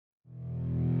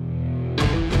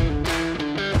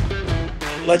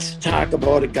let's talk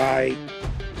about a guy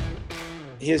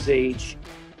his age,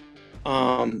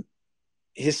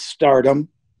 his stardom,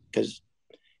 because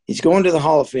he's going to the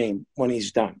Hall of Fame when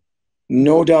he's done.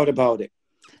 No doubt about it.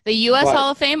 The U.S. But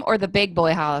Hall of Fame or the Big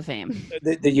Boy Hall of Fame?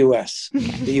 the U.S.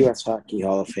 The U.S. Hockey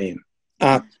Hall of Fame.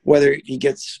 Whether he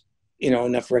gets,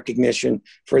 enough recognition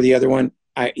for the other one,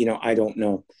 I don't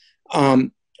know.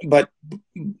 But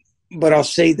I'll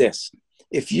say this.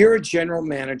 If you're a general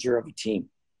manager of a team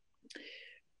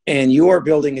and you are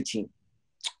building a team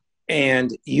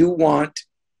and you want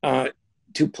to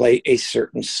play a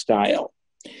certain style,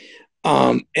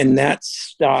 and that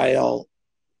style,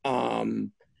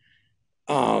 that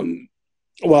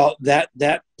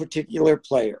particular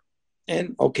player,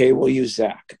 and okay, we'll use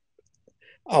Zach.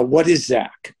 What is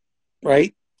Zach,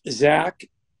 right? Zach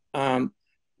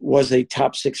was a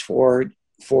top six forward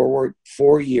 4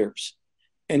 years,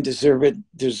 and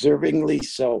deservingly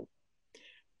so.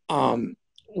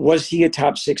 Was he a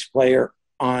top six player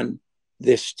on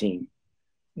this team?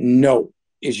 No,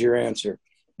 is your answer,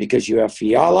 because you have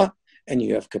Fiala and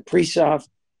you have Kaprizov,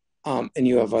 and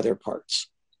you have other parts.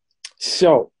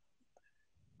 So,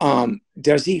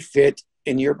 does he fit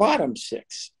in your bottom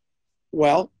six?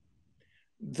 Well,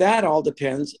 that all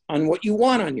depends on what you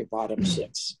want on your bottom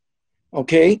six.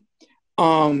 Okay.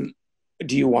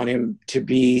 Do you want him to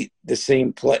be the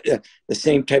same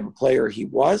type of player he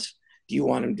was? Do you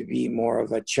want him to be more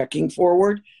of a checking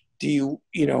forward? Do you,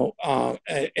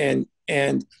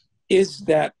 and is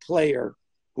that player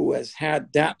who has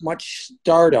had that much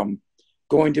stardom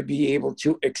going to be able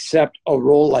to accept a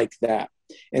role like that?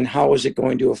 And how is it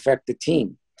going to affect the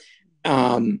team?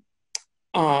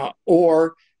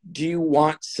 Or do you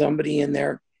want somebody in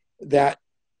there that,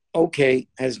 okay,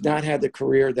 has not had the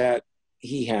career that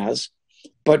he has,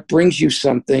 but brings you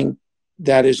something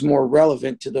that is more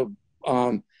relevant to the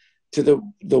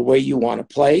way you want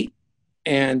to play?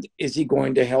 And is he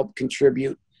going to help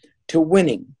contribute to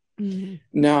winning? Mm-hmm.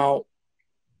 Now,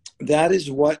 that is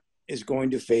what is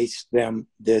going to face them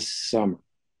this summer.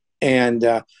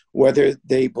 And whether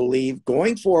they believe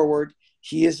going forward,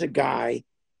 he is a guy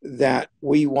that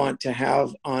we want to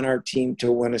have on our team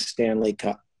to win a Stanley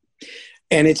Cup.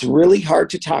 And it's really hard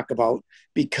to talk about,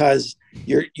 because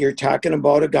you're talking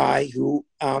about a guy who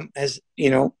has,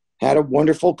 had a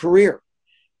wonderful career.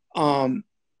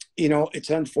 It's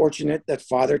unfortunate that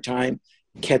Father Time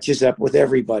catches up with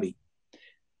everybody.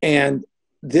 And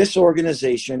this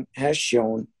organization has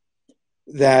shown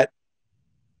that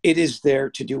it is there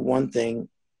to do one thing,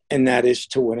 and that is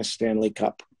to win a Stanley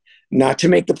Cup, not to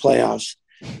make the playoffs,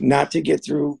 not to get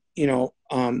through,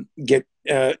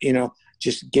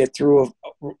 just get through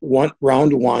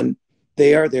round one.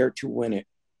 They are there to win it.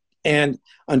 And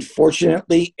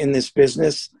unfortunately, in this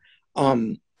business,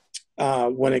 when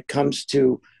it comes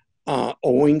to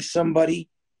owing somebody,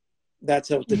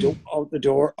 that's out the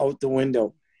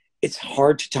window. It's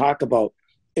hard to talk about.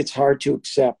 It's hard to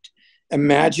accept.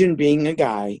 Imagine being a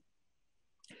guy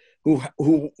who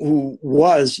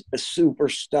was a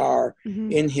superstar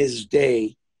mm-hmm. in his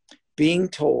day, being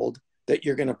told that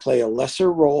you're going to play a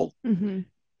lesser role, mm-hmm.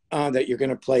 That you're going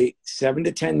to play 7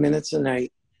 to 10 minutes a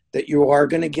night, that you are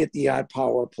going to get the odd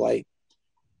power play.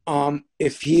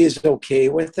 If he is okay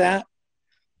with that,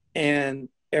 and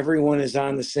everyone is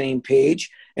on the same page,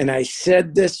 and I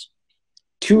said this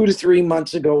 2 to 3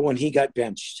 months ago when he got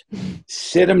benched,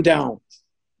 sit him down,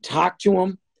 talk to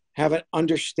him, have an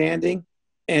understanding,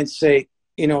 and say,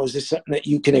 is this something that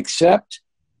you can accept?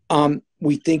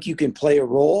 We think you can play a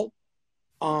role.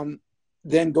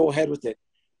 Then go ahead with it.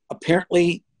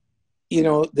 Apparently,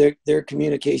 their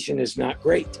communication is not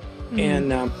great. Mm-hmm.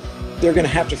 And they're going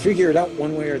to have to figure it out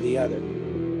one way or the other.